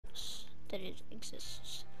that it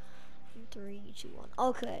exists. In 3, 2, 1.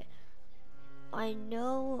 Okay. I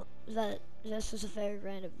know that this is a very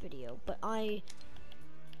random video, but I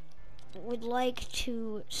would like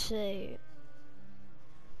to say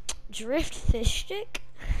Drift Fish Stick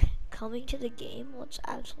coming to the game. Let's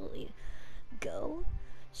absolutely go.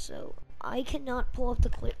 So I cannot pull up the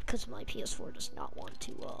clip because my PS4 does not want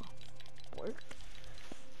to work.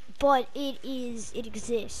 But it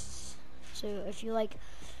exists. So if you like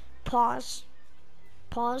pause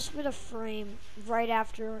for the frame right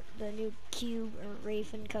after the new Cube or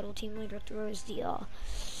Raven Cuddle team leader throws the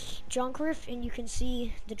junk riff, and you can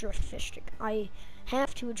see the drift fish stick. I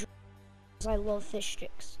have to address because I love fish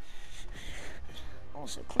sticks.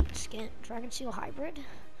 Also, click skin Dragon Seal Hybrid.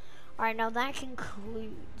 Alright, now that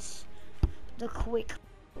concludes the quick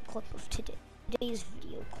clip of today's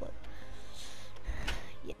video clip.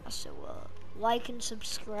 Yeah, so like and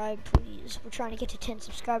subscribe, please. We're trying to get to 10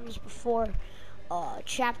 subscribers before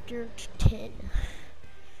chapter 10.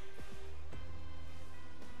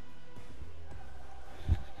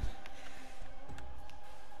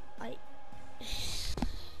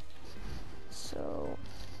 So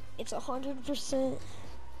it's 100%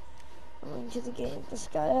 into the game. This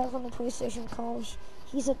guy I have on the PlayStation call,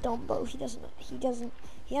 he's a Dumbo.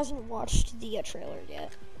 He hasn't watched the trailer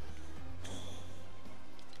yet.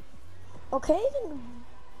 Okay, then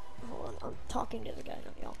hold on, I'm talking to the guy,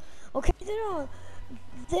 not y'all. Okay,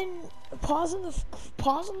 then pause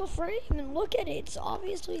on the frame and look at it. It's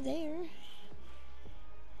obviously there.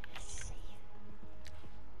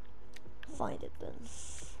 Find it then.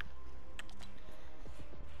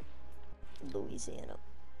 Louisiana.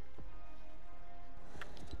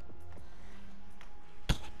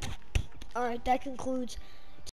 Alright, that concludes